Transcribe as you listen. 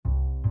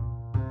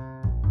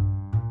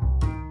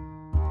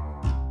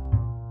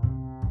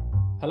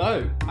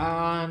Hello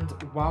and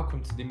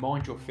welcome to the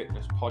Mind Your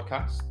Fitness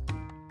podcast.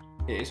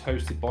 It is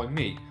hosted by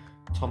me,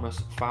 Thomas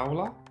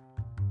Fowler.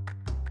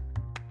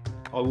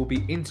 I will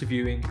be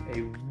interviewing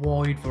a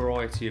wide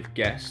variety of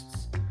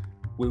guests.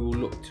 We will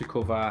look to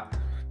cover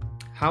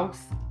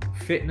health,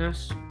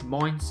 fitness,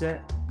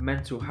 mindset,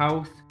 mental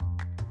health.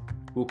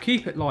 We'll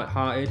keep it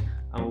light-hearted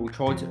and we'll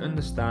try to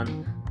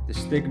understand the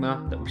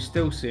stigma that we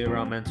still see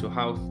around mental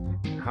health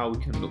and how we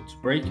can look to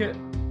break it.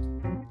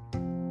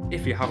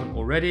 If you haven't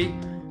already,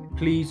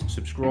 please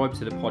subscribe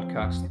to the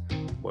podcast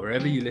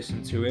wherever you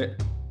listen to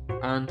it,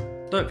 and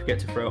don't forget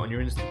to throw it on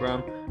your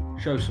Instagram,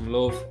 show some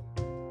love.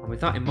 And with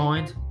that in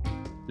mind,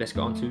 let's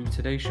get on to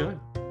today's show.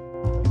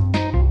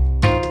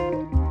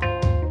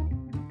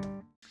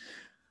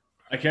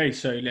 Okay,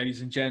 so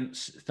ladies and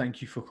gents,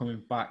 thank you for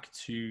coming back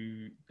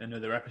to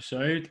another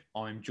episode.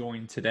 I'm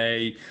joined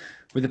today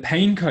with a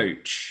pain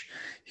coach.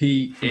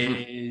 He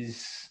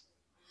is,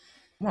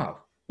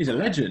 he's a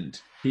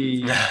legend.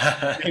 He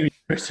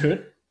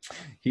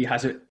He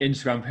has an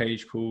Instagram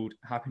page called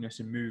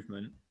Happiness in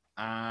Movement,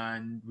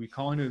 and we've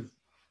kind of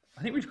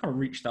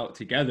reached out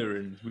together,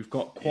 and we've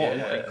got quite a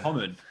lot in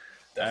common.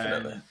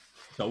 Definitely.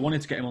 So I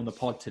wanted to get him on the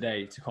pod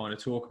today to kind of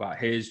talk about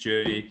his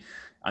journey,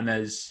 and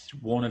there's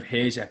one of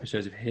his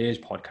episodes of his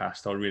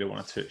podcast I really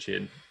want to touch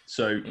in.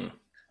 So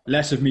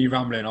less of me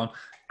rambling on.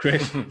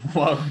 Chris,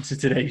 welcome to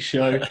today's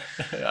show.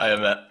 I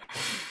am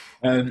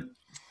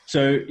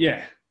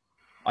it.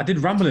 I did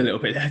ramble a little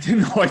bit there,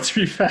 didn't I, to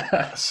be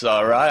fair? It's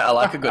all right. I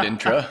like a good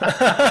intro.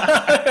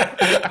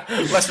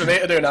 Less for me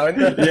to do now,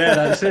 isn't it? Yeah,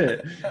 that's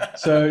it.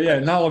 So,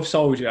 now I've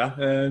sold you.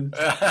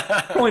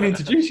 Go and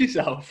introduce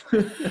yourself.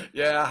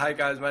 Yeah, hi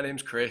guys. My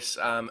name's Chris.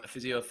 I'm a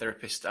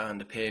physiotherapist and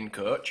a pain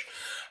coach.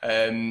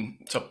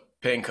 So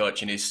pain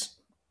coaching is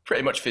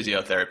pretty much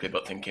physiotherapy,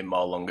 but thinking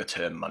more longer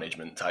term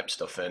management type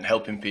stuff and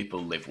helping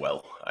people live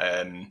well.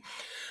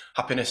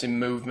 Happiness in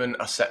Movement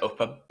I set up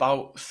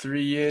about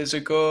 3 years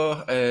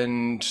ago,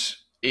 and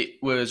it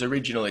was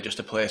originally just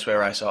a place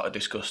where I sort of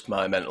discussed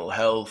my mental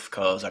health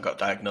because I got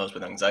diagnosed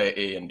with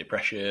anxiety and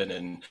depression,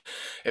 and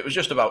it was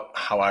just about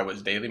how I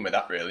was dealing with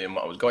that really and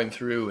what I was going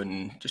through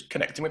and just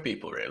connecting with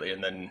people really.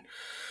 And then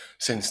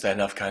since then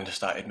I've kind of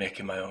started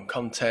making my own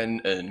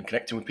content and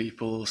connecting with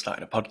people,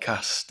 starting a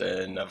podcast,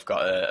 and I've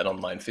got an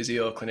online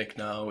physio clinic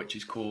now, which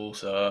is cool.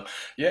 So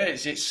yeah,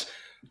 it's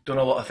done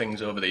a lot of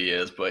things over the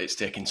years, but it's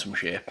taking some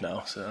shape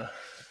now. So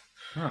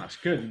that's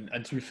good.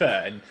 And to be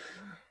fair, and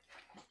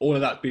all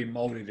of that being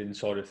molded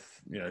inside of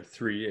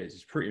 3 years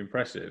is pretty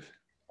impressive.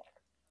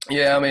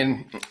 Yeah, I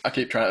mean, I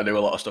keep trying to do a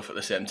lot of stuff at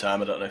the same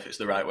time. I don't know if it's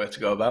the right way to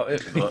go about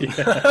it, but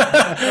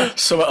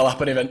something will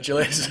happen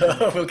eventually,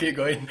 so we'll keep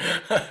going.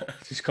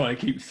 Just kind of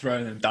keep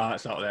throwing them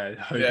darts out there,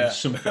 hoping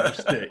something will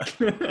stick.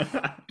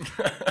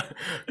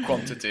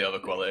 Quantity over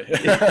quality.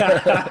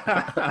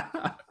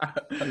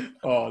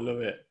 Oh, I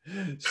love it.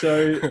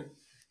 So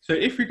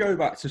if we go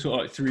back to sort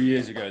of like 3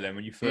 years ago, then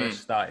when you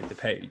first started the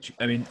page,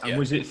 I mean,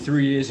 was it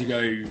 3 years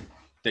ago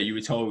that you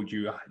were told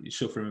you're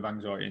suffering with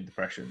anxiety and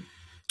depression?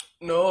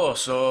 No,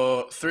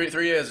 so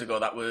three years ago,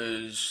 it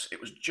was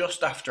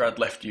just after I'd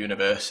left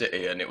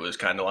university, and it was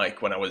kind of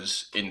like when I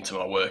was into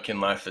my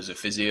working life as a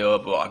physio,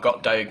 but I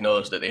got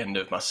diagnosed at the end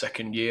of my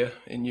second year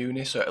in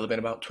uni, so it'll have been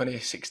about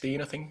 2016,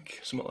 I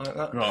think, something like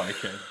that. Right,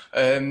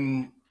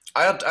 okay.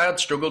 I had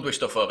struggled with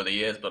stuff over the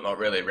years, but not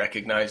really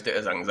recognised it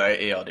as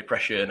anxiety or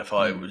depression. I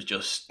thought it was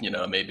just,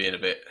 me being a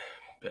bit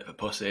of a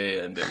pussy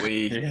and a bit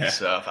weak,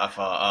 so I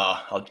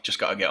thought, I've just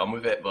got to get on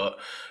with it, but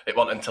it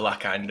wasn't until I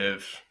kind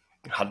of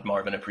had more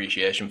of an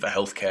appreciation for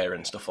healthcare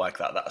and stuff like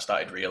that I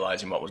started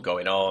realising what was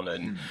going on,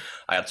 and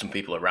I had some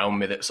people around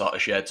me that sort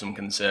of shared some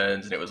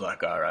concerns, and it was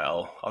like, all right,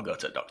 I'll go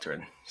to the doctor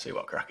and see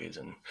what crack is,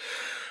 and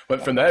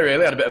went from there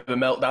really. Had a bit of a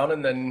meltdown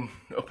and then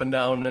up and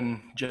down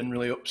and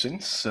generally up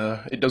since, so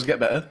it does get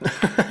better.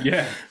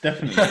 Yeah,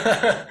 definitely.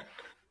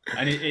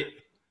 And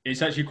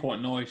it's actually quite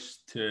nice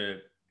to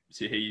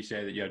hear you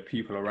say that you had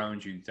people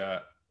around you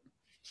that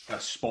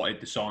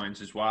spotted the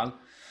signs as well.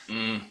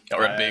 That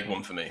were a big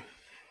one for me.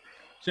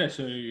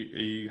 So are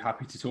you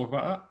happy to talk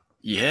about that?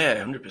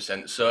 Yeah,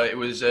 100%. So it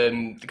was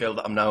the girl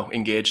that I'm now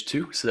engaged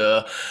to.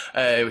 So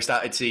we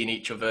started seeing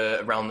each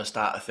other around the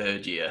start of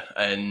third year,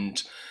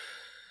 and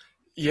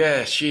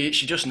yeah, she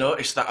just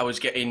noticed that I was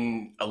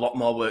getting a lot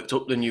more worked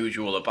up than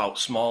usual about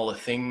smaller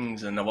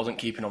things, and I wasn't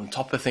keeping on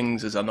top of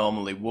things as I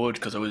normally would,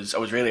 because I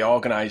was really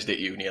organised at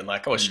uni, and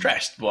like I was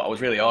stressed, but I was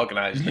really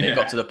organised, and it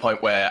got to the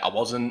point where I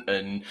wasn't,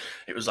 and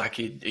it was like,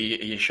 are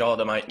you sure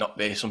there might not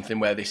be something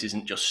where this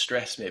isn't just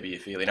stress? Maybe you're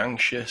feeling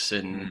anxious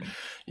and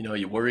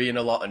you're worrying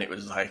a lot, and it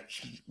was like,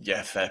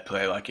 yeah, fair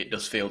play, like it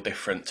does feel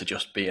different to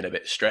just being a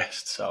bit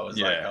stressed. So I was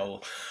like,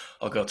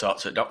 I'll go talk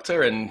to the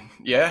doctor. And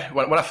yeah,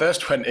 when I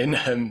first went in,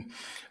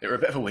 it was a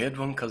bit of a weird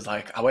one, because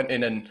like I went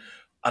in and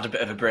had a bit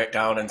of a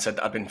breakdown and said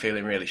that I'd been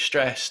feeling really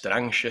stressed and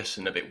anxious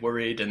and a bit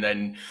worried. And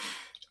then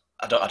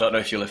I don't know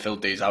if you'll have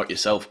filled these out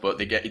yourself, but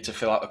they get you to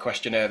fill out a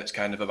questionnaire that's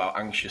kind of about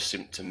anxious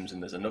symptoms,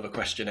 and there's another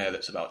questionnaire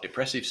that's about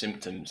depressive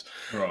symptoms.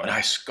 Right. And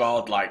I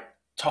scored like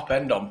top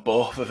end on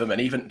both of them, and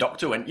even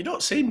doctor went, "You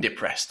don't seem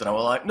depressed," and I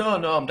was like, "No,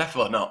 I'm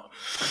definitely not."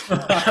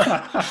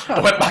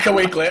 I went back a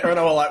week later, and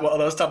I was like, "What are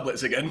those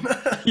tablets again?"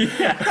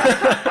 Yeah.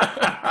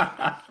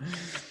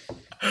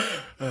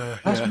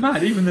 That's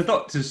mad. Even the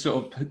doctors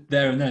sort of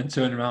there and then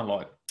turn around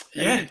like,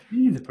 Yeah,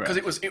 because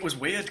because it was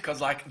weird because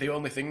like the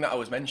only thing that I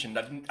was mentioned,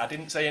 I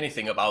didn't say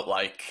anything about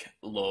like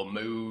low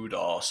mood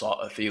or sort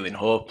of feeling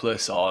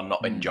hopeless or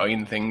not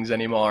enjoying things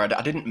anymore.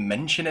 I didn't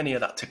mention any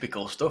of that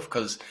typical stuff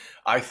because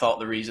I thought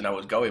the reason I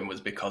was going was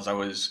because I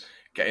was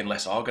getting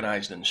less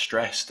organised and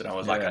stressed, and I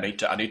was like, I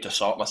need to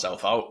sort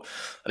myself out.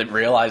 I didn't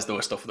realise there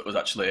was stuff that was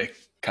actually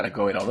kind of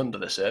going on under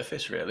the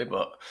surface, really.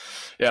 But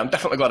yeah, I'm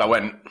definitely glad I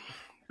went.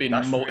 Been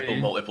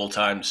multiple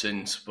times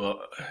since, but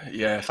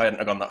yeah, if I hadn't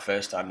have gone that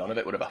first time, none of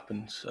it would have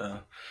happened. So.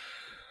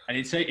 And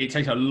it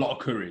takes a lot of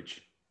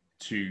courage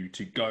to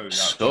go.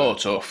 So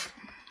tough.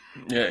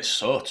 Yeah, it's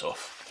so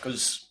tough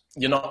because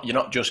you're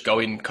not just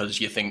going because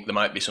you think there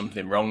might be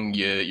something wrong.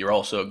 You're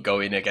also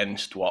going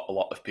against what a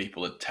lot of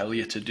people would tell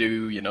you to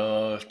do,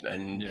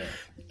 and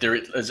there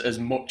is, as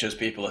much as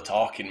people are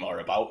talking more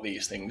about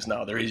these things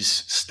now, there is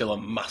still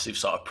a massive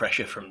sort of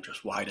pressure from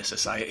just wider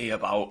society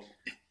about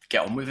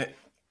get on with it.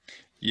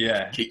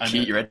 Yeah, keep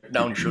your head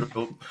down, shut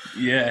up.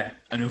 Yeah,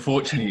 and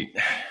unfortunately,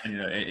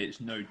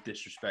 it's no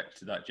disrespect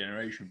to that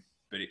generation,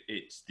 but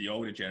it's the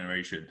older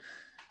generation.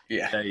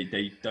 Yeah,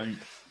 they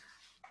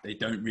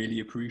don't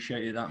really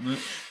appreciate it that much.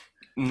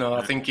 No,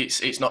 I think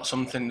it's not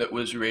something that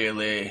was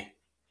really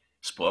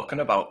spoken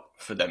about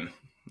for them.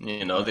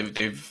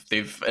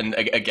 They've and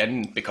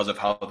again, because of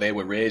how they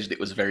were raised, it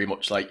was very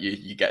much like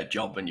you get a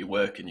job and you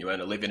work and you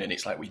earn a living, and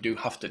it's like we do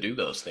have to do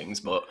those things,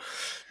 but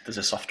there's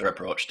a softer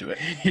approach to it.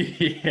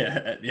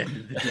 Yeah, at the end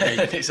of the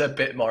day, it's a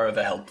bit more of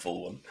a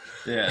helpful one.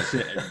 Yeah, that's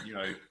it.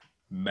 And,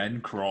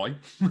 men cry.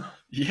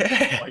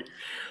 Yeah, like,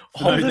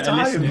 all the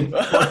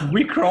time.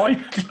 We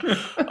cry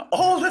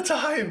all the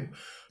time.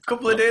 A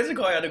couple of days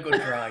ago, I had a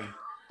good cry.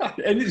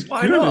 And it's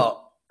why good.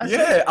 not?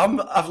 Yeah,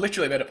 I've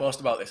literally made a post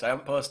about this. I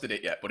haven't posted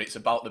it yet, but it's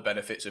about the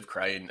benefits of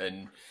crying,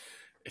 and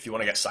if you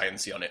want to get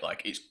sciencey on it,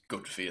 like it's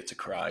good for you to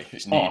cry.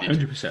 It's needed.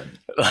 100%.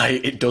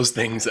 Like it does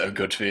things that are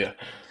good for you.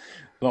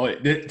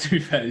 Like to be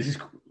fair,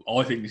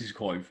 I think this is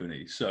quite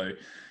funny. So,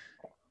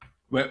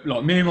 like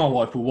me and my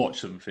wife will watch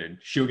something,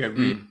 she'll get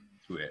really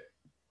into it.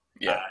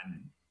 Yeah,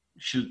 and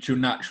she'll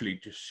naturally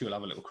she'll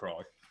have a little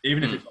cry,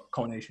 even if it's like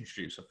Coronation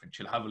Street or something.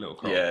 She'll have a little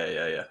cry.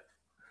 Yeah.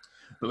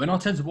 But when I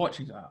tend to watch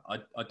that,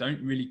 I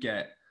don't really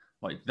get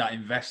like that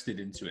invested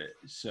into it,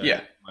 so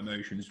my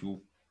emotions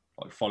will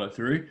like follow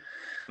through.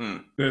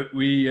 But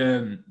we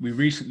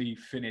recently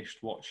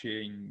finished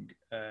watching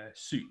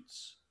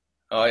Suits.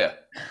 Oh yeah.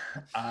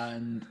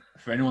 And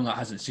for anyone that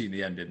hasn't seen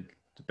the ending,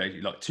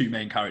 basically like two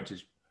main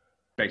characters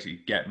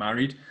basically get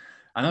married,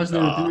 and as they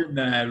were doing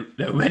their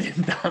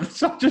wedding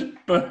dance, I just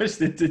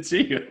burst into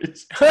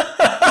tears.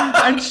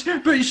 But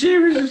she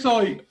was just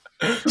like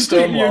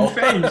completely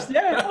unfazed.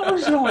 Yeah, I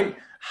was like,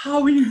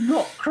 how are you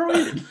not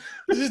crying?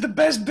 This is the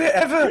best bit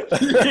ever.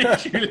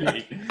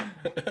 Literally.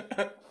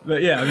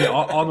 But yeah, I mean,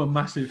 I'm a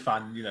massive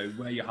fan.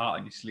 Wear your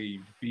heart on your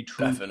sleeve. Be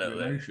true to your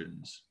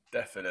emotions.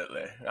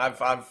 Definitely.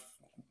 I've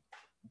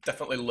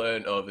definitely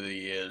learned over the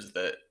years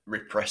that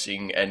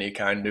repressing any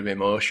kind of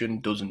emotion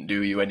doesn't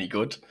do you any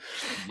good.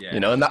 Yeah.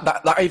 And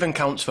that even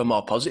counts for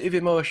more positive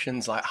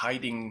emotions, like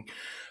hiding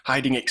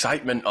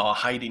excitement or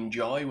hiding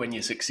joy when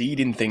you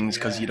succeed in things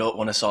because you don't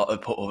want to sort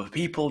of put other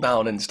people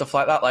down and stuff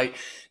like that. Like,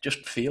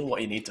 just feel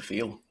what you need to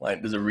feel.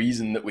 Like, there's a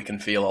reason that we can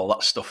feel all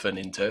that stuff and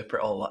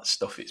interpret all that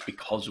stuff. It's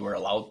because we're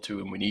allowed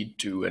to and we need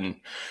to, and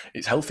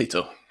it's healthy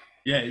to.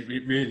 Yeah,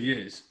 it really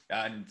is.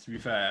 And to be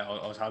fair,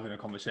 I was having a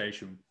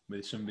conversation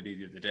with somebody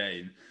the other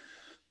day, and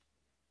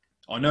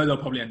I know they'll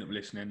probably end up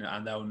listening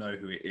and they'll know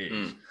who it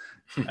is.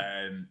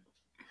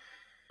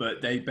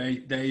 But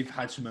they've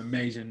had some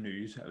amazing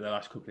news over the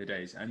last couple of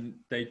days, and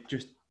they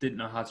just didn't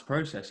know how to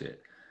process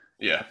it.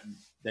 Yeah.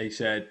 They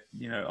said,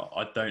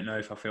 I don't know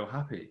if I feel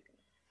happy.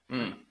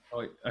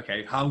 Like,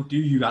 okay, how do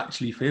you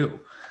actually feel?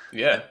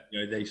 Yeah.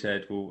 They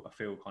said, well, I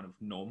feel kind of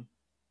numb.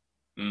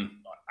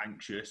 Like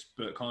anxious,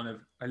 but kind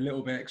of a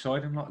little bit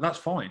excited. I'm like, that's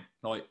fine.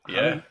 Like, how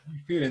you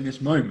feel in this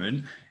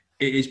moment,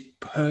 it is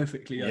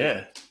perfectly okay.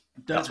 Yeah,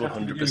 that's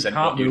 100%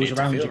 what you need to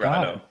feel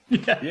right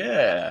now.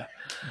 Yeah.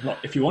 Like,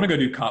 if you want to go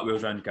do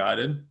cartwheels around your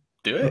garden,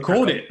 do it.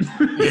 Record it.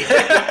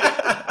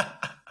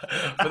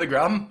 For the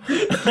gram.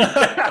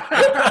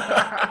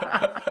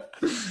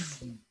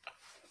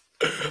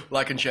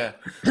 Like and share.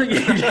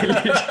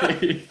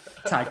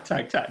 Tag.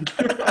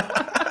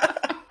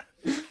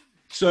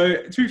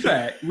 So, to be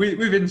fair, with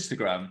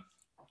Instagram,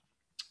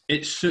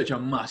 it's such a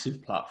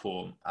massive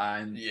platform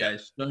and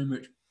there's so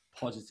much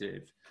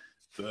positive,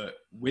 but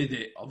with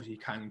it, obviously,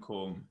 can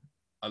come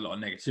a lot of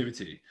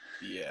negativity.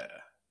 Yeah.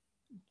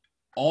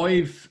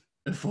 I've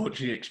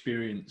unfortunately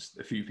experienced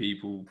a few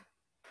people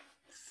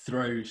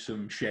throw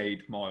some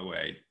shade my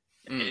way.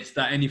 Is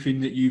that anything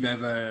that you've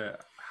ever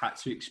had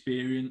to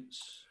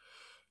experience?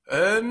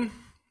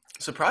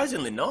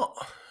 Surprisingly not.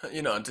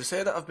 You know, and to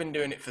say that I've been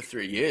doing it for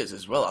 3 years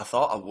as well, I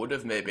thought I would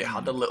have maybe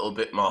had a little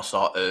bit more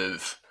sort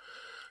of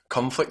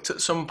conflict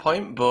at some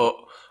point, but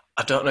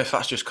I don't know if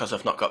that's just because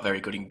I've not got very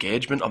good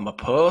engagement on my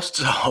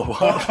posts or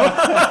what.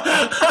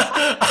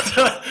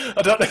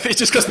 I don't know if it's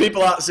just because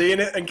people aren't seeing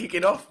it and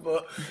kicking off,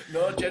 but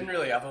no,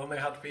 generally I've only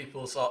had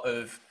people sort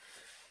of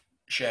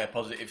share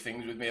positive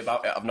things with me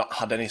about it. I've not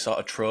had any sort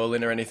of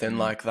trolling or anything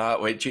like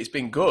that, which it's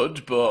been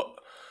good, but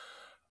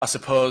I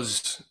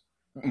suppose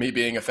me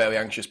being a fairly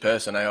anxious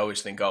person, I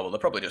always think, oh, well, they're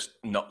probably just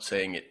not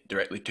saying it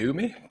directly to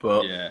me,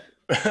 but... Yeah.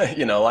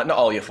 You know, like not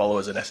all your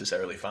followers are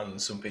necessarily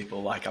fans. Some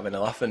people like having a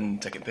laugh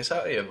and taking piss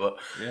out of you, but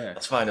Yeah.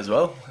 that's fine as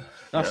well.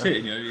 That's it,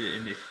 you know,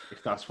 and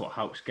if that's what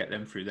helps get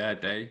them through their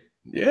day.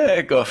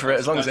 Yeah, go for it.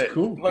 As long as That's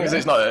cool. as long as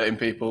it's not hurting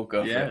people,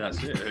 go for Yeah, it.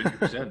 that's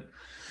it,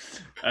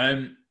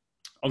 100%.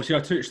 Obviously, I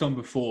touched on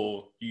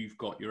before, you've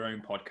got your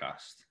own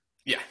podcast.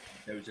 Yeah.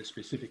 There was a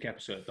specific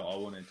episode that I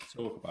wanted to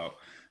talk about.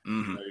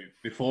 Mhm. So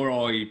before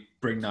I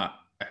bring that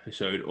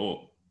episode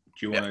up,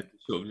 do you want to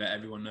sort of let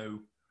everyone know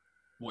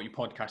what your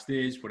podcast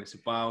is, what it's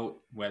about,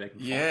 where they can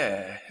find it?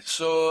 Yeah.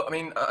 So, I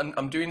mean,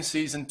 I'm doing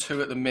season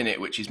 2 at the minute,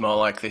 which is more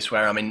like this,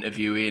 where I'm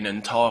interviewing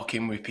and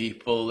talking with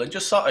people and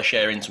just sort of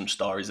sharing some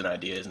stories and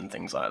ideas and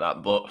things like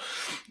that. But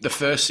the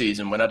first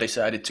season, when I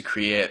decided to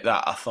create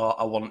that, I thought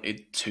I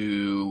wanted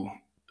to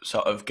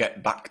sort of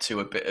get back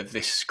to a bit of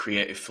this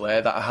creative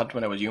flair that I had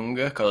when I was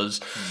younger, because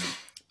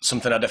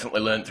something I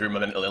definitely learned through my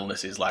mental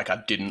illness is like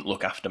I didn't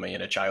look after my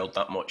inner child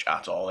that much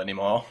at all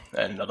anymore,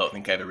 and I don't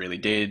think I ever really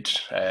did.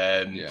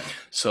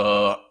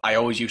 So I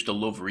always used to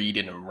love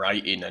reading and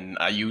writing, and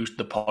I used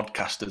the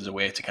podcast as a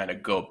way to kind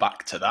of go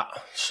back to that.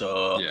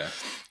 So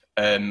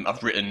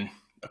I've written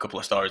a couple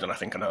of stories, and I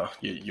think I know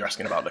you're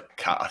asking about the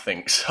cat, I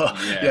think. So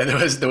yeah,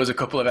 there was a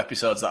couple of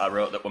episodes that I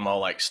wrote that were more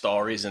like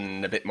stories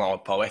and a bit more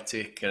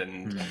poetic,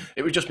 and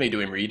it was just me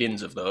doing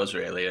readings of those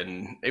really,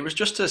 and it was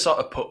just to sort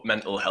of put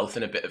mental health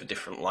in a bit of a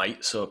different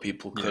light so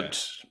people could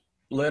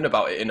learn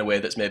about it in a way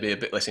that's maybe a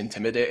bit less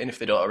intimidating if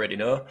they don't already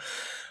know,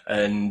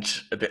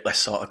 and a bit less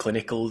sort of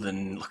clinical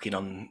than looking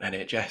on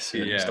NHS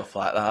and stuff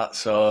like that.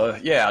 So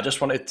yeah, I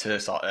just wanted to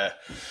sort of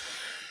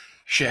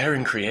share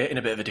and create in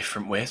a bit of a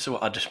different way to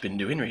what I'd just been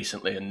doing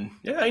recently, and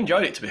yeah, I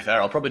enjoyed it, to be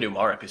fair. I'll probably do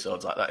more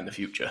episodes like that in the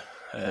future.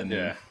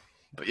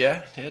 But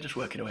yeah, just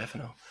working away for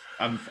now.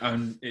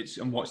 And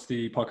what's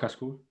the podcast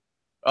called?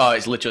 Oh,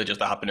 it's literally just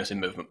a Happiness in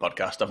Movement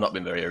podcast. I've not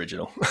been very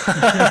original.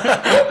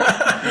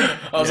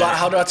 I was like,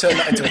 how do I turn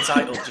that into a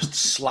title? Just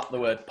slap the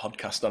word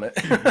podcast on it.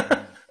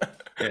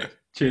 Yeah.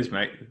 Cheers,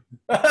 mate.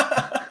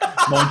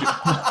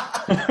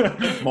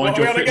 Mind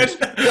your fitness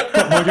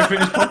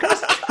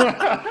podcast.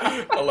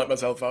 I'll let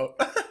myself out.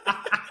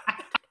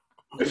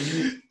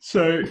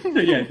 So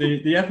yeah,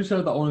 the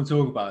episode that I want to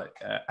talk about,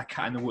 A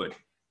Cat in the Wood.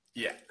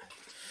 Yeah.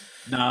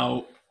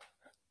 Now,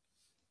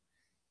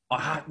 I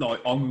had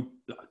I'm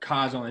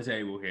cards on the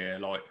table here.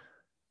 Like,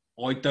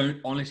 I don't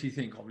honestly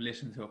think I've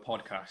listened to a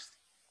podcast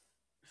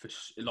for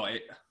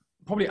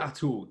probably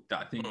at all that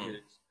I think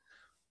it's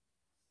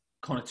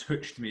kind of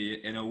touched me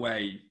in a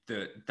way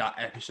that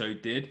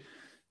episode did.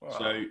 Wow.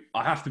 So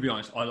I have to be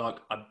honest, I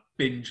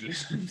binge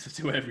listened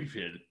to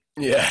everything.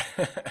 Yeah.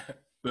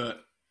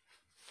 But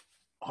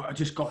I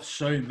just got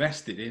so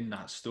invested in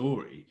that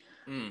story.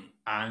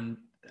 And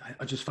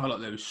I just felt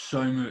like there was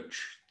so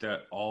much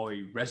that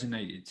I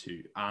resonated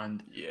to.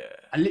 And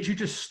I literally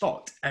just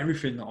stopped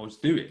everything that I was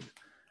doing.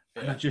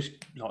 And I just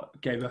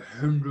gave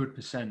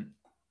 100%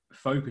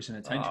 focus and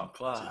attention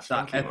to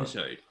that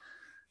episode.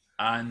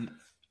 And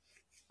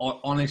I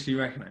honestly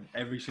recommend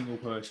every single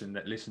person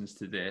that listens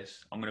to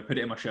this, I'm going to put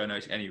it in my show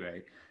notes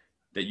anyway,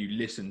 that you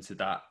listen to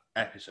that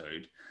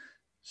episode.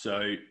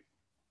 So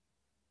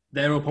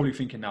they're all probably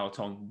thinking now,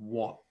 Tom,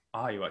 what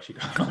are you actually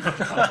going on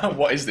about?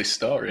 What is this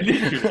story?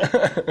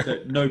 So,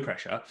 no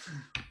pressure.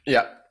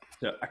 Yeah.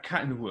 So, A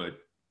Cat in the Wood.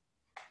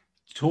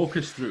 Talk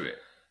us through it.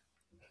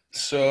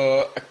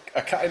 So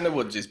A Cat in the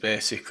Woods is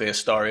basically a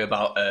story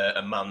about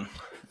a man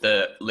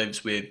that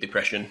lives with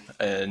depression,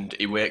 and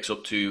he wakes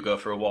up to go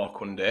for a walk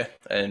one day,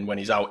 and when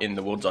he's out in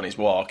the woods on his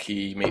walk,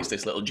 he meets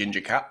this little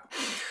ginger cat.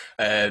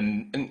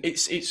 And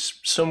it's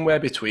somewhere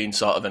between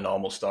sort of a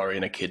normal story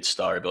and a kid's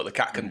story, but the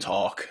cat can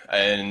talk,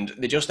 and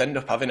they just end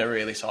up having a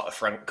really sort of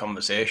frank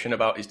conversation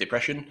about his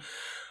depression,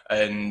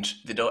 and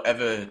they don't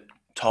ever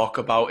talk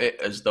about it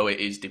as though it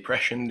is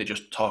depression. They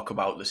just talk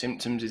about the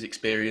symptoms he's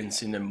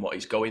experiencing and what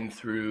he's going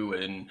through,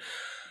 and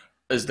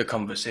as the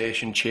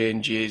conversation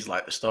changes,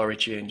 like the story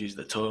changes,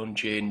 the tone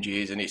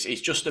changes, and it's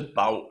just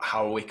about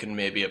how we can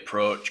maybe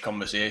approach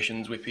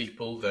conversations with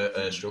people that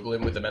are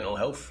struggling with their mental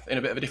health in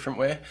a bit of a different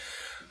way.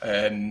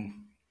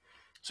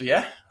 So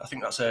yeah, I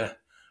think that's a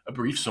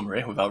brief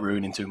summary without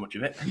ruining too much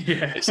of it.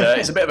 Yeah. It's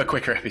a bit of a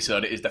quicker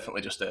episode. It is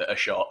definitely just a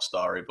short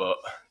story, but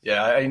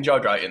yeah, I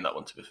enjoyed writing that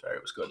one, to be fair.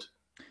 It was good.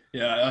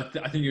 Yeah,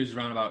 I think it was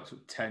around about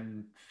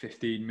 10,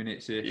 15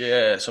 minutes-ish.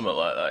 Yeah, something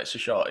like that. It's a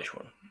shortish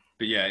one.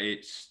 But yeah,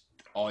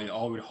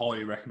 I would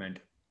highly recommend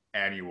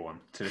anyone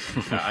to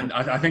listen to that. And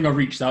I think I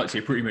reached out to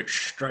you pretty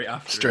much straight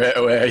after. Straight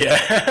away,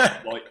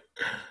 yeah.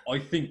 I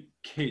think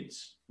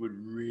kids would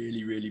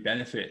really, really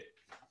benefit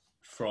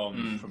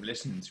from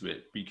listening to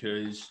it,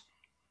 because,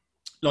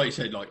 like you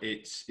said, like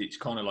it's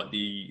kind of like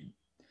the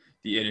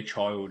inner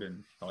child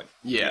and like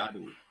the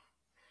adult.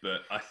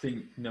 But I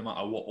think no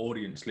matter what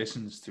audience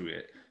listens to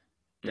it,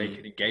 they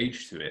can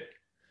engage to it.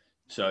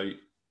 So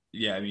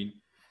yeah, I mean,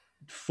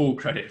 full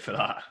credit for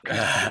that.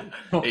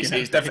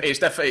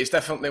 It's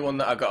definitely one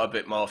that I got a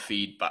bit more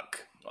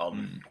feedback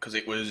on, because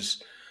it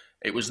was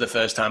the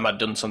first time I'd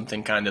done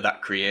something kind of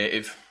that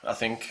creative. I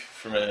think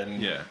from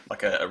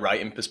like a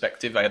writing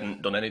perspective, I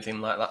hadn't done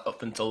anything like that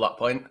up until that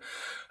point.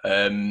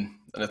 And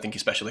I think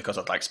especially because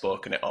I'd like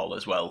spoken it all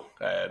as well.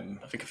 I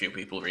think a few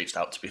people reached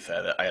out, to be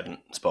fair, that I hadn't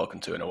spoken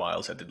to in a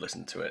while, so I did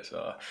listen to it.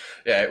 So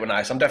yeah, it was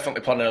nice. I'm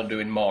definitely planning on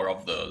doing more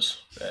of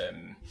those,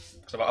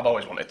 because I've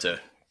always wanted to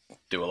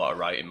do a lot of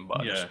writing,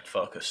 but I just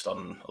focused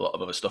on a lot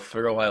of other stuff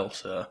for a while.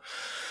 So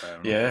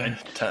yeah.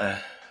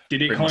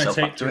 Did it kind of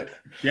take to it?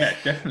 Yeah,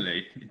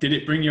 definitely. Did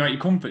it bring you out your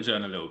comfort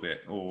zone a little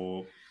bit,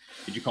 or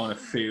did you kind of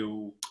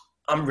feel?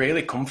 I'm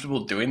really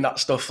comfortable doing that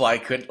stuff.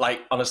 Like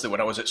honestly,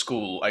 when I was at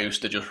school, I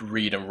used to just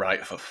read and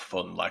write for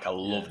fun. Like I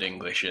loved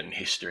English and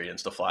history and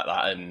stuff like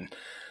that, and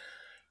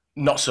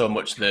not so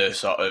much the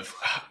sort of.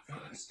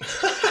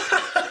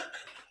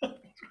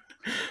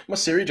 My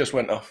Siri just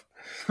went off.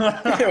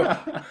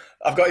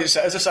 I've got you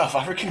set as a South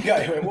African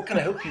guy. What can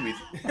I help you with?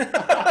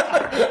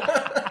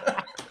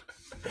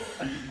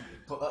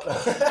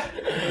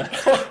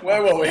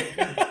 Where were we?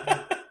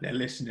 They're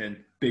listening.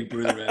 Big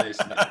Brother are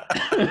listening.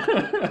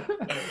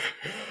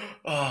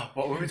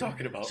 What were we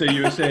talking about? So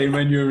you were saying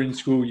when you were in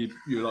school, you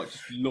were like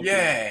just looking.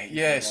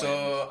 Yeah.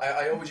 So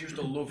I always used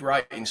to love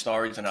writing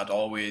stories, and I'd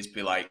always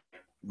be like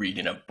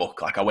reading a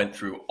book. Like I went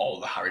through all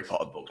the Harry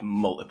Potter books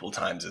multiple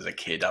times as a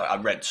kid. I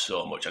read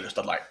so much. I just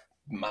had like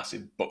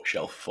massive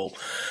bookshelf full,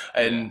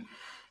 and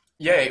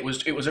it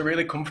was a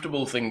really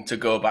comfortable thing to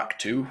go back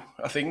to.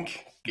 I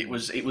think it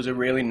was a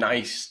really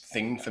nice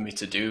thing for me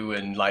to do,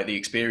 and like the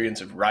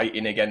experience of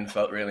writing again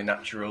felt really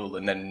natural,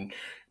 and then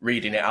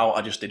reading it out,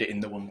 I just did it in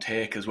the one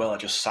take as well. I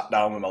just sat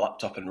down with my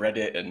laptop and read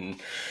it, and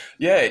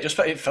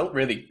it felt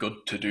really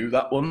good to do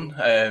that one.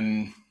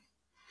 And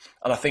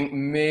I think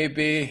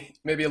maybe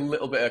a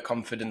little bit of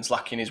confidence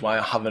lacking is why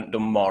I haven't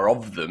done more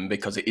of them,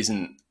 because it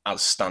isn't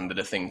as standard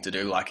a thing to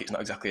do. Like it's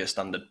not exactly a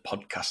standard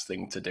podcast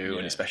thing to do,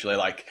 and especially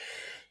like,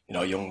 you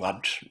know, a young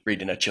lad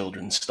reading a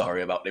children's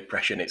story about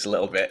depression, it's a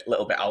little bit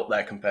out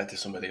there compared to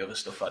some of the other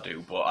stuff I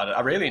do. But I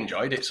really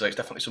enjoyed it, so it's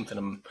definitely something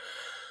I'm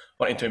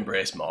wanting to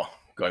embrace more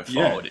going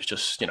forward. It's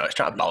just, you know, it's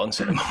trying to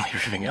balance it among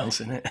everything else,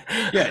 isn't it?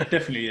 Yeah,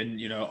 definitely. And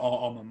you know,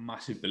 I'm a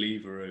massive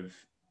believer of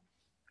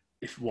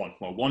if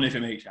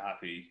it makes you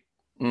happy,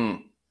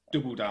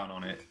 double down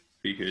on it,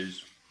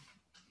 because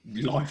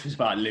life is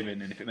about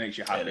living, and if it makes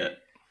you happy,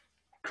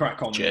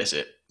 crack on, chase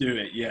it, do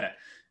it. Yeah,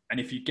 and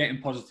if you're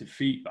getting positive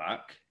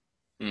feedback,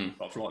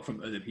 but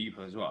from other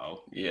people as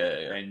well,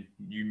 then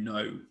you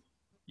know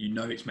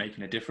it's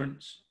making a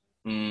difference.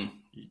 You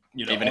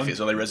know, even if it's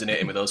only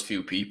resonating with those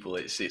few people,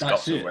 it's got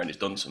somewhere and it's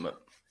done something.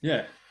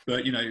 Yeah,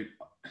 but you know,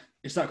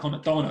 it's that kind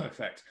of domino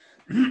effect.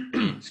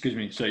 Excuse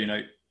me. So you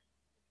know,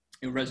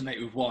 it'll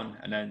resonate with one,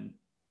 and then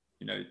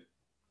you know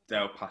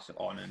they'll pass it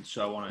on, and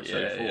so on and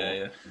so forth.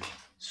 Yeah.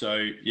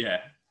 So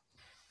yeah,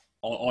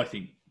 I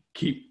think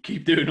keep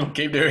doing it.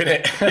 Keep doing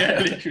it. Yeah,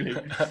 literally.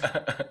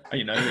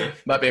 You know,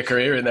 might be a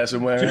career in there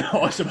somewhere. You know, I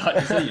was about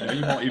to say, you know,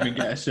 you might even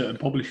get a certain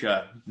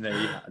publisher.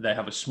 They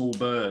have a small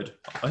bird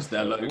as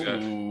their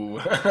logo.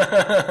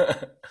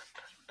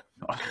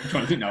 I'm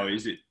trying to think now.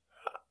 Is it?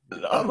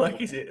 I'm like,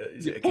 is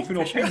it a puffin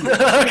or penguin?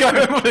 I can't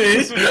remember what it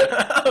is.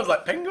 I was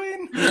like,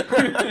 penguin.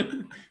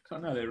 I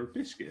know they're a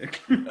biscuit.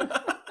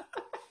 I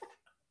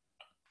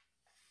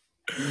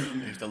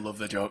used to love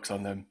the jokes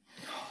on them.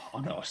 I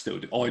know, I still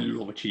do. I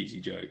love a cheesy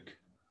joke.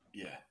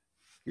 Yeah.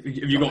 Have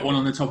you got one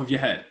on the top of your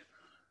head?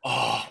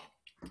 Oh,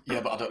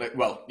 yeah, but I don't know.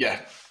 Well,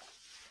 yeah.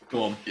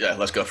 Go on. Yeah,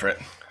 let's go for it.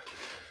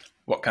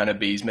 What kind of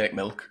bees make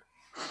milk?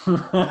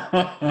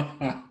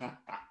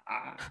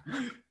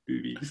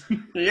 Boobies.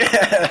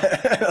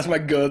 Yeah, that's my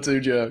go-to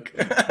joke.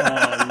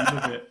 I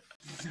love it.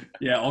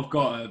 Yeah, I've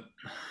got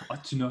I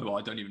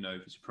don't even know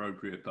if it's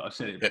appropriate, but I've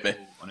said it before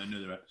on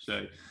another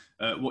episode.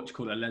 What do you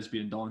call a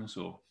lesbian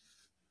dinosaur?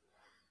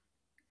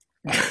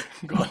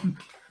 Go on.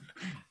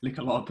 Lick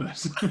a lot of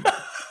person.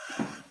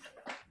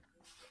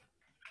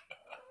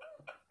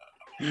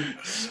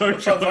 So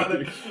sounds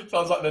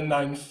like the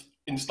 9th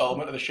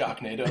installment of the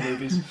Sharknado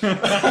movies.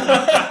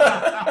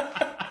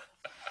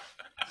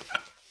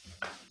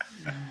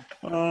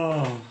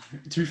 Oh,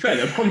 to be fair,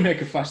 they'll probably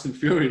make a Fast and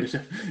Furious.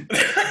 They'll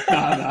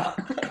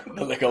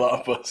lick a lot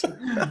of butts.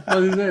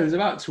 Well, there's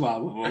about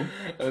 12 of them.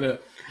 I know.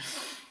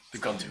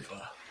 They've gone too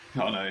far.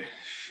 Oh no,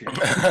 shit.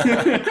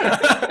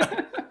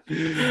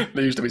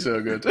 They used to be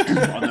so good.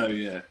 I know,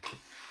 yeah.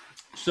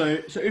 So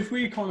if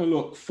we kind of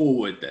look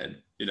forward, then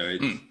you know,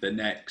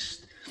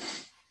 let's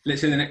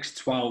say the next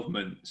 12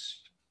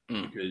 months,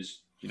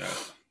 because you know,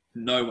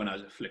 no one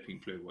has a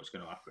flipping clue what's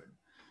going to happen.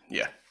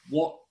 Yeah.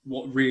 What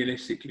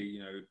realistically, you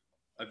know,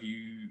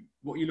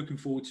 what are you looking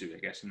forward to, I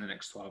guess, in the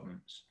next 12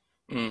 months?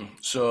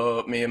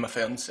 So me and my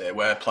fiance,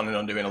 we're planning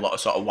on doing a lot of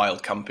sort of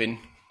wild camping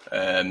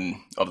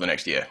over the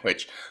next year,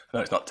 which I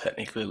know it's not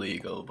technically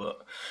legal,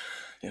 but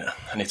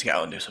I need to get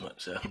out and do something.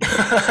 So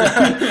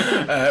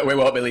we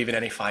won't be leaving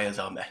any fires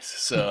or mess.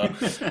 So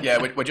yeah,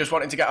 we're just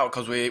wanting to get out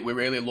because we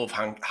really love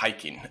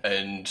hiking,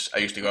 and I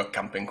used to go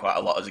camping quite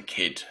a lot as a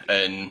kid,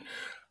 and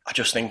I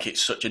just think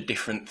it's such a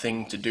different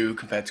thing to do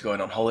compared to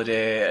going on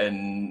holiday,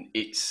 and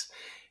it's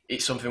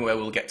something where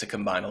we'll get to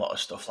combine a lot of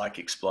stuff like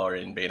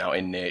exploring, being out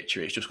in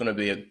nature. It's just going to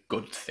be a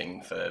good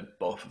thing for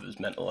both of us'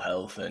 mental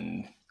health,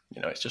 and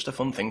it's just a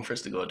fun thing for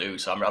us to go do.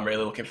 So I'm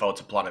really looking forward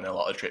to planning a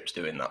lot of trips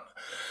doing that.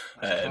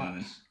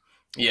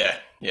 Yeah,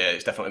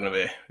 it's definitely going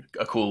to be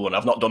a cool one.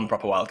 I've not done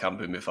proper wild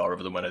camping before,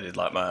 other than when I did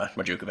like my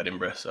Duke of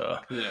Edinburgh. So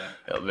yeah,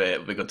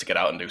 it'll be good to get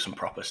out and do some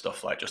proper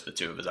stuff, like just the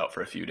two of us out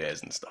for a few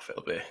days and stuff.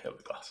 It'll be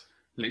class.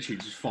 Literally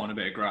just find a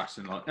bit of grass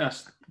and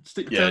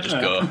stick the just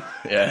there. Go.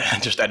 Yeah,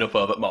 just end up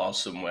over at Mars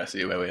somewhere,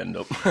 see where we end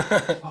up.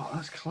 Oh,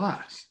 that's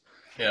class.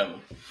 Yeah.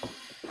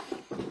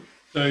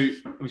 So,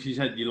 as you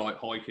said, you like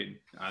hiking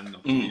and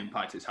the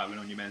impact it's having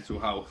on your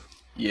mental health.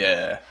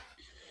 Yeah.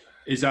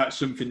 Is that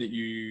something that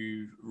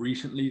you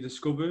recently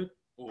discovered,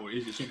 or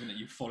is it something that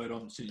you've followed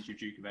on since your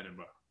Duke of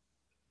Edinburgh?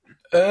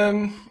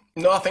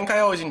 No, I think I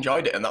always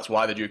enjoyed it, and that's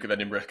why the Duke of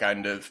Edinburgh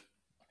kind of,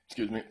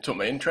 took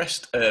my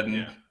interest.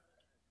 I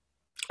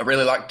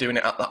really liked doing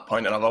it at that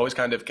point, and I've always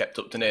kind of kept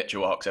up to nature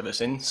walks ever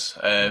since.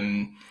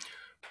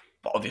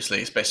 But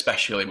obviously,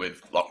 especially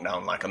with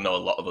lockdown, like I know a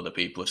lot of other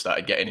people have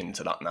started getting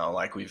into that now.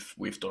 Like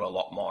we've done a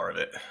lot more of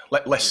it,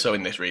 less so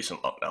in this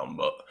recent lockdown,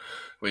 but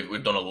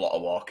we've done a lot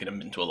of walking and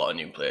been to a lot of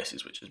new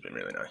places, which has been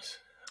really nice.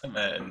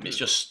 It's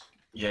just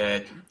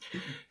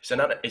it's an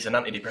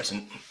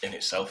antidepressant in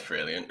itself,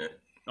 really, isn't it?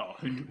 Oh,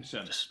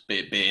 100%. Just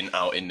being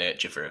out in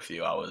nature for a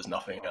few hours,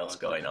 nothing else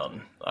going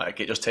on. Like,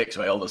 it just takes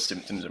away all the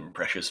symptoms and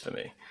pressures for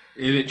me.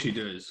 It literally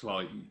does.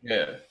 Like,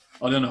 yeah.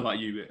 I don't know about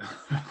you, but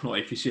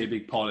like, if you see a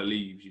big pile of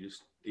leaves, you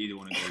just either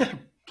want to go kick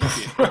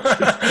it.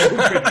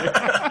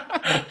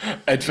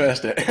 Head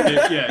first it.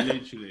 Yeah,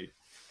 literally.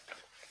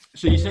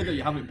 So you said that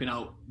you haven't been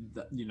out,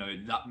 that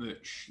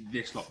much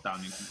this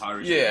lockdown in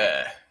comparison.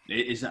 Yeah.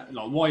 Is that,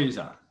 like, why is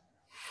that?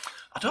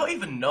 I don't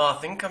even know. I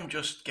think I'm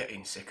just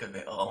getting sick of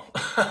it all.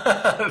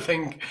 I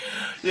think,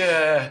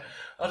 yeah,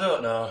 I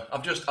don't know.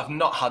 I've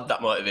not had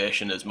that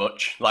motivation as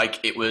much. Like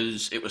it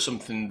was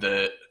something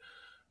that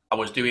I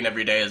was doing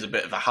every day as a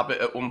bit of a habit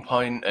at one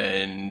point,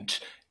 and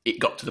it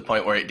got to the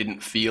point where it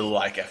didn't feel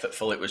like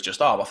effortful. It was just,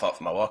 I'm off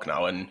for my walk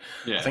now. And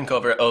yeah. I think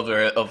over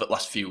the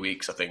last few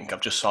weeks, I think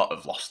I've just sort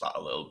of lost that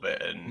a little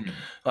bit. And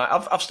like,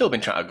 I've still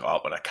been trying to go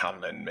out when I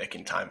can and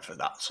making time for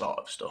that sort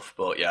of stuff.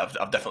 But yeah,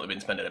 I've definitely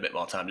been spending a bit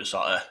more time just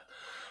sort of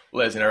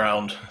lazing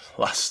around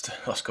last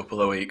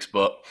couple of weeks,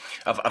 but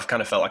I've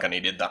kind of felt like I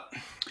needed that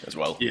as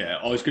well. Yeah,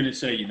 I was going to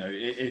say,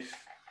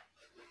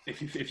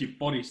 if your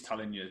body's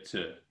telling you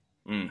to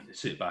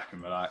sit back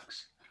and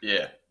relax,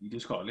 yeah, you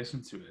just got to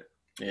listen to it.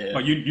 Yeah,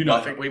 well, you know.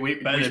 I think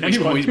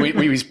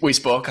we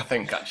spoke. I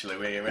think actually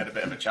we had a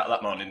bit of a chat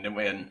that morning, didn't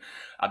we? And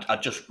I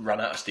just ran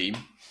out of steam,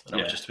 and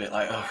I was just a bit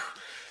like,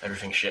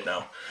 everything's shit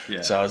now.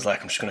 Yeah. So I was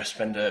like, I'm just going to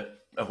spend a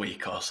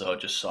week or so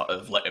just sort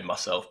of letting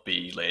myself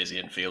be lazy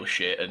and feel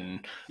shit,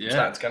 and I'm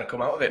starting to kind of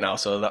come out of it now.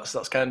 So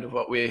that's kind of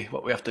what we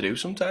have to do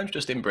sometimes,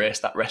 just embrace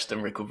that rest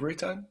and recovery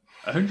time.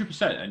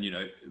 100%. And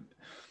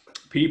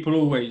people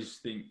always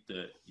think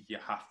that you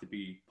have to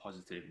be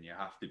positive and you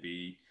have to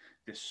be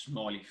this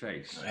smiley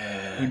face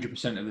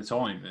 100% of the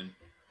time. And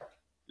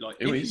like,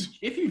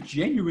 if you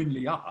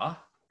genuinely are,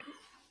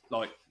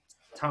 like,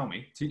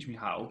 teach me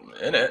how.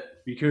 Innit?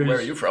 Because where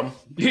are you from?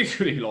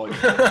 Literally, like,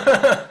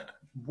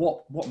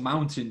 what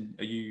mountain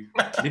are you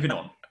living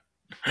on?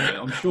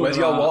 I'm sure. Where's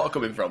your water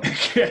coming from?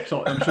 Yeah,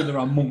 like, I'm sure there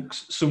are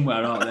monks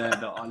somewhere out there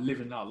that are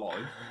living that life.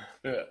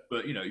 Yeah.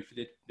 But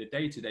for the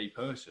day-to-day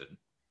person,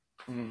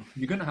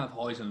 you're gonna have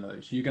highs and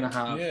lows. You're gonna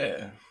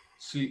have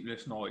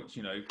sleepless nights.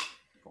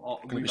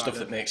 Gonna be stuff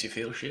that makes you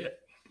feel shit.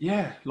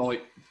 Yeah,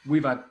 like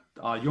we've had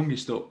our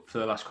youngest up for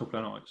the last couple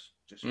of nights.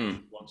 Just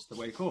wants to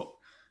wake up,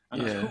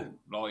 and that's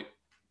cool. Like,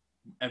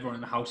 everyone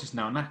in the house is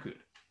now knackered.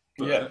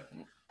 But,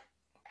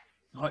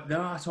 like, there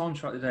are times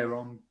throughout the day where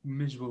I'm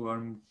miserable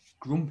and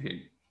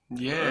grumpy.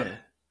 Yeah.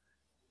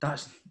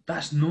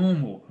 That's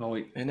normal.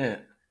 Like,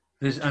 innit?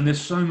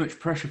 There's so much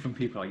pressure from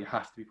people. Like, you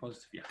have to be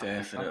positive. You have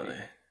Definitely. To be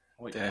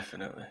like,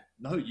 definitely.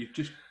 No, you've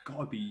just got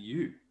to be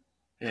you.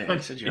 Yeah,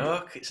 it's a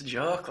joke. It's a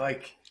joke.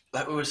 Like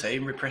we were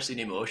saying, repressing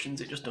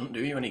emotions, it just doesn't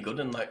do you any good.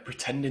 And like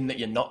pretending that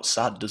you're not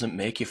sad doesn't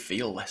make you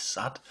feel less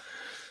sad.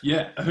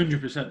 Yeah,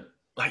 100%.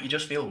 Like, you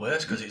just feel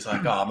worse because it's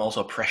like, I'm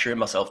also pressuring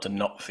myself to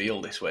not feel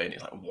this way. And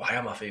it's like, why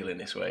am I feeling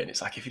this way? And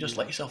it's like, if you just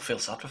let yourself feel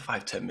sad for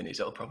 5-10 minutes,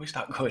 it'll probably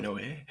start going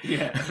away.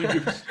 Yeah,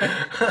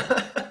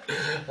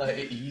 100%. Like,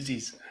 it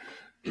eases.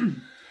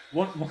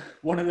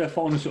 One of the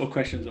final sort of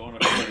questions I want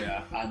to ask you,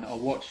 and I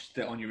watched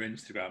it on your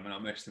Instagram, and I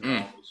missed it.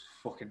 I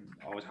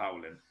was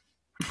howling.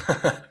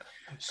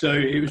 So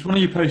it was one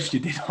of your posts you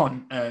did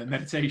on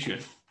meditation.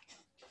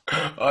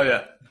 Oh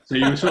yeah. So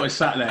you were sort of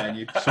sat there and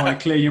you're trying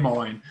to clear your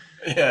mind.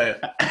 Yeah.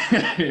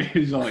 It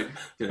was like,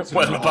 Where's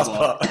my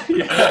passport?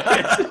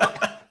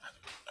 Yeah.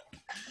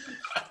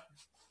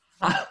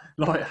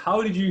 Like,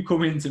 how did you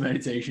come into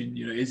meditation?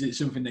 You know, is it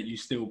something that you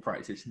still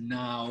practice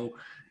now?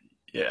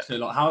 Yeah. So,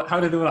 like, how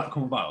did all that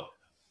come about?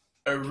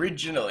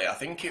 Originally, I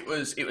think it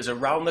was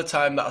around the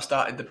time that I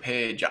started the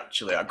page.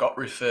 Actually, I got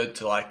referred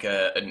to like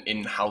an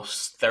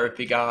in-house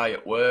therapy guy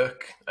at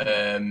work,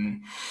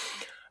 and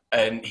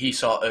he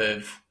sort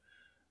of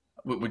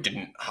we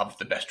didn't have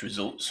the best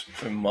results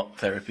from what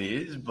therapy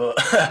is, but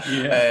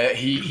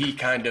he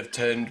kind of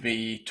turned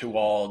me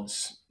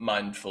towards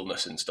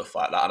mindfulness and stuff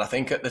like that. And I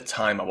think at the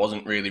time I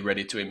wasn't really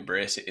ready to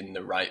embrace it in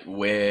the right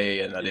way,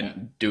 and I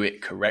didn't do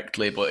it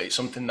correctly. But it's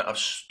something that I've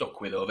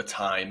stuck with over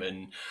time,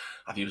 and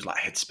I've used like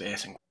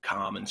Headspace and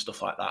Calm and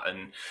stuff like that.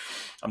 And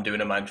I'm doing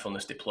a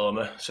mindfulness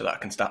diploma so that I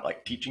can start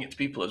like teaching it to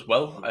people as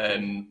well.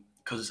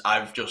 Because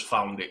I've just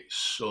found it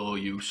so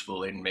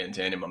useful in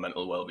maintaining my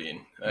mental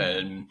well-being.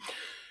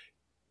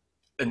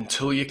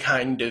 Until you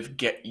kind of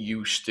get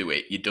used to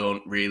it, you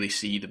don't really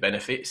see the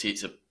benefits.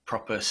 It's a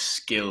proper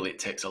skill. It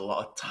takes a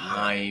lot of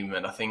time.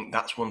 And I think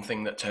that's one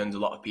thing that turns a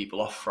lot of people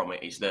off from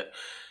it, is that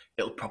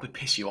it'll probably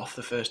piss you off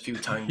the first few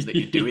times that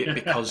you do it,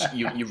 because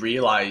you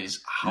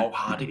realise how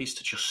hard it is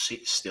to just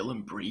sit still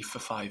and breathe for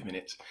 5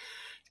 minutes.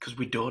 Because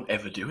we don't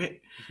ever do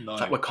it. No. It's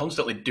like we're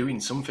constantly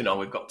doing something, or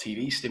we've got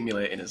TV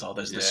stimulating us, or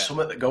there's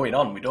something going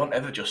on. We don't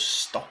ever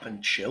just stop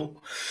and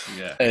chill.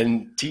 Yeah.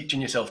 And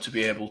teaching yourself to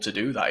be able to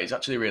do that is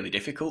actually really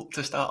difficult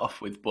to start off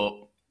with. But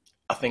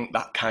I think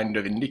that kind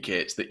of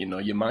indicates that, you know,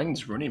 your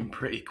mind's running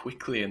pretty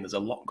quickly and there's a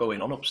lot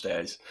going on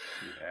upstairs.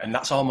 Yeah. And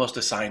that's almost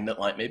a sign that,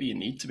 like, maybe you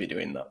need to be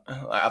doing that.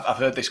 I've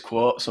heard this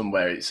quote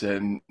somewhere. It's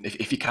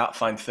if you can't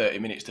find 30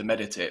 minutes to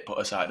meditate, put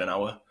aside an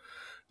hour.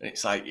 And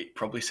it's like, it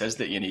probably says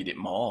that you need it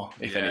more,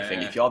 if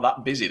anything. If you're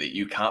that busy that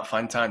you can't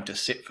find time to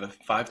sit for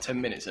 5-10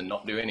 minutes and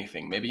not do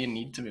anything, maybe you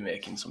need to be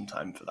making some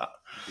time for that.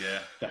 Yeah,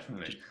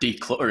 definitely. Just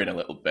decluttering a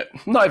little bit.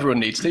 Not everyone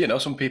needs to, you know.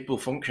 Some people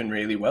function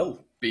really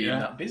well being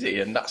that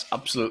busy, and that's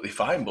absolutely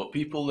fine. But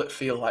people that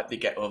feel like they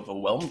get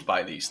overwhelmed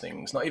by these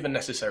things, not even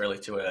necessarily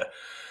to a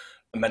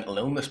mental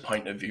illness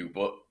point of view,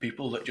 but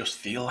people that just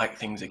feel like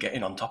things are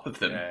getting on top of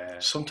them,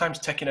 sometimes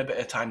taking a bit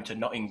of time to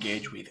not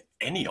engage with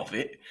any of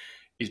it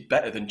is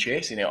better than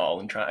chasing it all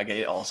and trying to get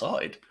it all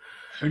sorted.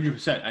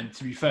 100%. And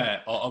to be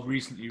fair, I've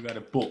recently read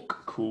a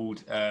book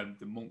called The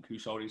Monk Who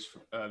Sold His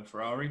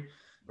Ferrari.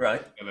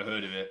 Right. Ever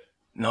heard of it?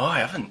 No, I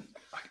haven't.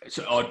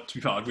 So, to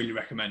be fair, I'd really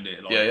recommend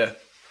it. Like,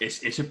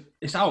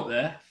 It's out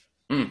there,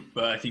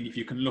 but I think if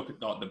you can look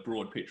at like the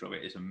broad picture of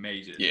it, it's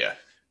amazing. Yeah.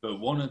 But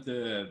one of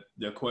the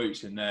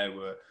quotes in there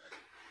were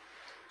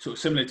sort of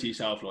similar to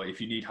yourself. Like,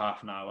 if you need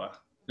half an hour,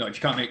 no, if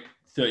you can't make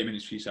 30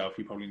 minutes for yourself,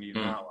 you probably need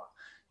an hour.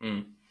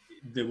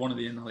 One of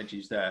the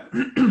analogies there,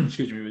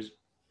 excuse me, was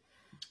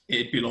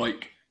it'd be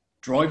like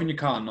driving your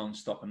car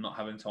non-stop and not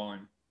having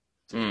time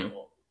to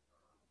fill up.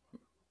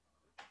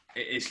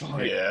 It's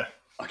like,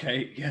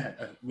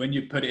 when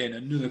you put it in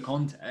another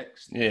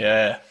context, and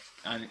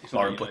it's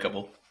more like,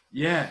 applicable.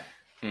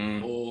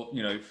 Or,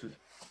 you know, for,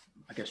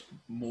 I guess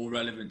more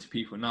relevant to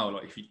people now,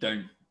 like if you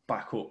don't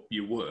back up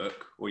your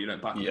work or you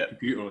don't back up your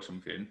computer or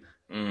something,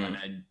 and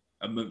then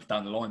a month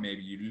down the line,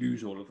 maybe you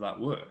lose all of that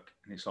work.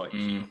 And it's like,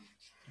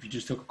 if you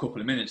just took a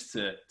couple of minutes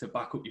to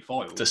back up your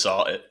file, to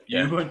sort it,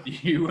 you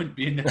wouldn't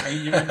be in the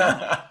pain you're in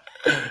now.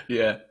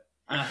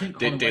 And I think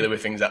dealing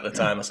with things at the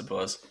time, I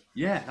suppose.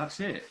 Yeah, that's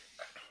it.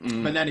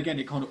 But then again,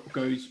 it kind of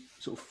goes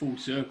sort of full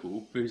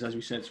circle, because as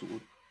we said sort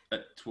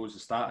of towards the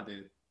start of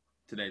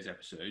today's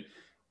episode,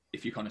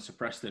 if you kind of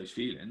suppress those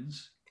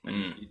feelings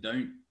and you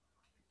don't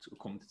sort of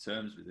come to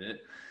terms with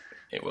it,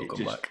 it will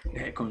come back.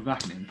 Yeah, it comes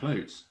back and it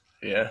implodes.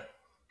 Yeah.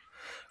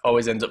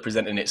 Always ends up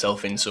presenting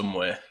itself in some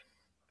way.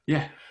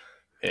 Yeah.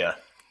 Yeah.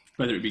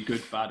 Whether it be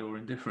good, bad, or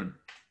indifferent.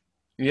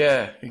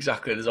 Yeah,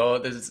 exactly.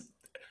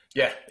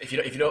 If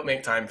you don't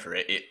make time for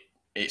it,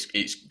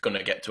 it's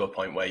gonna get to a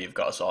point where you've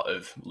got to sort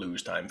of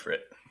lose time for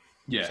it.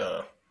 Yeah.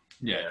 So,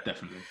 yeah,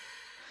 definitely.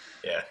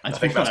 Yeah, I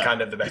think that's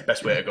kind of the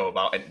best way to go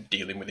about it,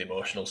 dealing with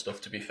emotional stuff.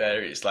 To be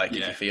fair, it's like if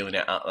you're feeling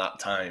it at that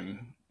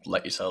time,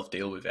 let yourself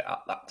deal with it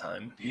at that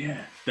time.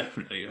 Yeah,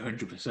 definitely,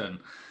 100%.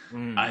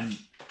 And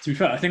to be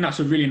fair, I think that's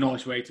a really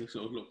nice way to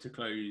sort of look to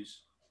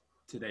close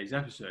today's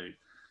episode.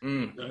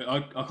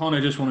 I kind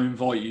of just want to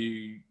invite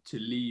you to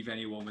leave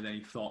anyone with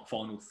any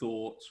final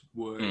thoughts,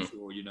 words,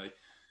 or, you know,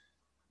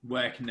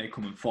 where can they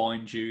come and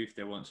find you if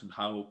they want some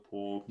help,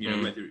 or, you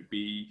know, whether it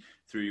be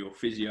through your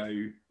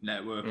physio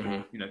network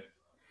or, you know,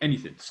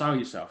 anything. Sell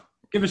yourself.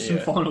 Give us some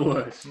final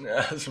words.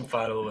 Some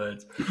final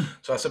words.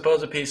 So I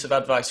suppose a piece of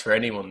advice for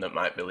anyone that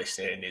might be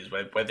listening is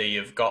whether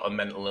you've got a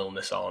mental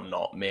illness or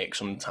not, make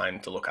some time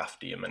to look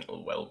after your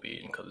mental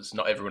well-being, because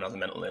not everyone has a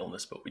mental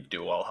illness, but we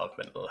do all have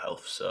mental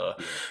health. So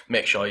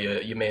make sure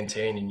you're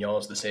maintaining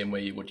yours the same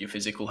way you would your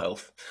physical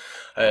health.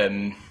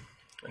 And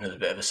there's a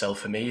bit of a sell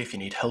for me if you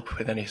need help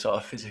with any sort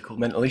of physical,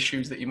 mental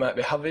issues that you might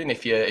be having.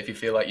 If you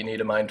feel like you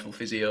need a mindful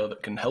physio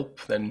that can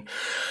help, then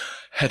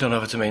head on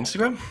over to my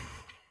Instagram.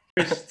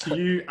 To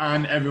you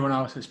and everyone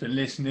else that's been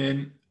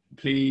listening,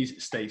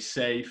 please stay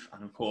safe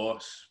and, of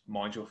course,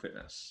 mind your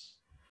fitness.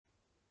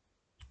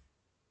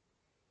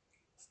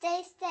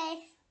 Stay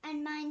safe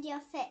and mind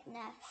your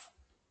fitness.